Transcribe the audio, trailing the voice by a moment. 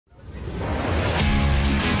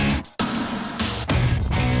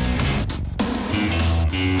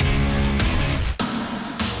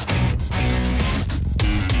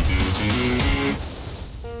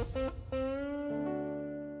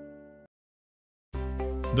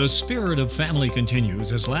The spirit of family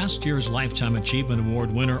continues as last year's Lifetime Achievement Award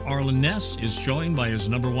winner Arlen Ness is joined by his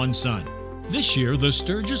 #1 son. This year, the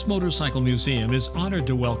Sturgis Motorcycle Museum is honored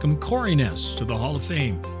to welcome Cory Ness to the Hall of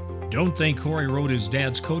Fame. Don't think Cory rode his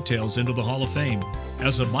dad's coattails into the Hall of Fame.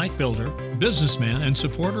 As a bike builder, businessman, and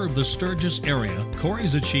supporter of the Sturgis area,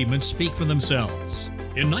 Cory's achievements speak for themselves.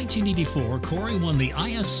 In 1984, Cory won the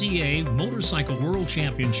ISCA Motorcycle World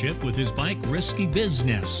Championship with his bike Risky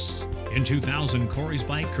Business. In 2000, Cory's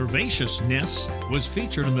bike Curvaceous Ness was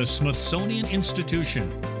featured in the Smithsonian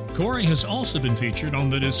Institution. Cory has also been featured on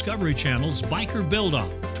the Discovery Channel's Biker Build-Up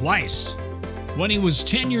twice. When he was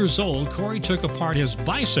 10 years old, Cory took apart his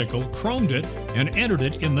bicycle, chromed it, and entered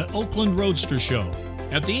it in the Oakland Roadster Show.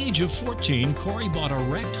 At the age of 14, Cory bought a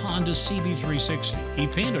wrecked Honda CB360. He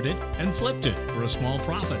painted it and flipped it for a small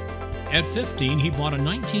profit. At 15, he bought a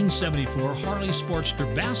 1974 Harley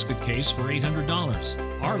Sportster basket case for $800.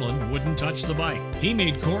 Arlen wouldn't touch the bike. He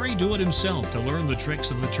made Cory do it himself to learn the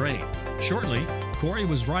tricks of the trade. Shortly, Cory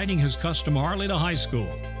was riding his custom Harley to high school.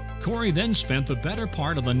 Cory then spent the better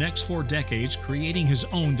part of the next 4 decades creating his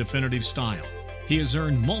own definitive style. He has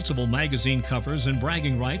earned multiple magazine covers and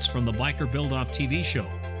bragging rights from the Biker Build-Off TV show,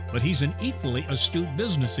 but he's an equally astute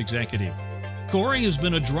business executive. Cory has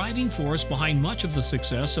been a driving force behind much of the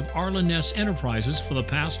success of Arlen Ness Enterprises for the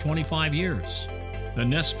past 25 years. The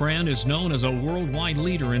Ness brand is known as a worldwide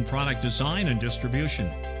leader in product design and distribution.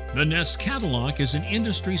 The Ness catalog is an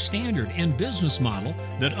industry standard and business model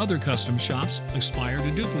that other custom shops aspire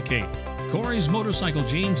to duplicate. Cory's motorcycle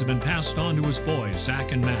genes have been passed on to his boys,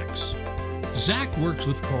 Zach and Max. Zach works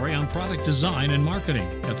with Cory on product design and marketing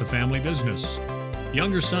at the family business.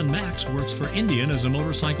 Younger son Max works for Indian as a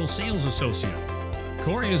motorcycle sales associate.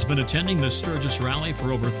 Cory has been attending the Sturgis Rally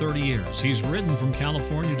for over 30 years. He's ridden from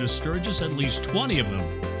California to Sturgis at least 20 of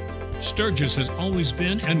them. Sturgis has always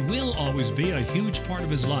been and will always be a huge part of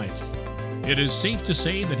his life. It is safe to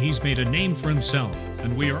say that he's made a name for himself,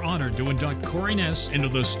 and we are honored to induct Cory Ness into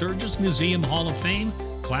the Sturgis Museum Hall of Fame,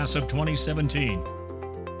 Class of 2017.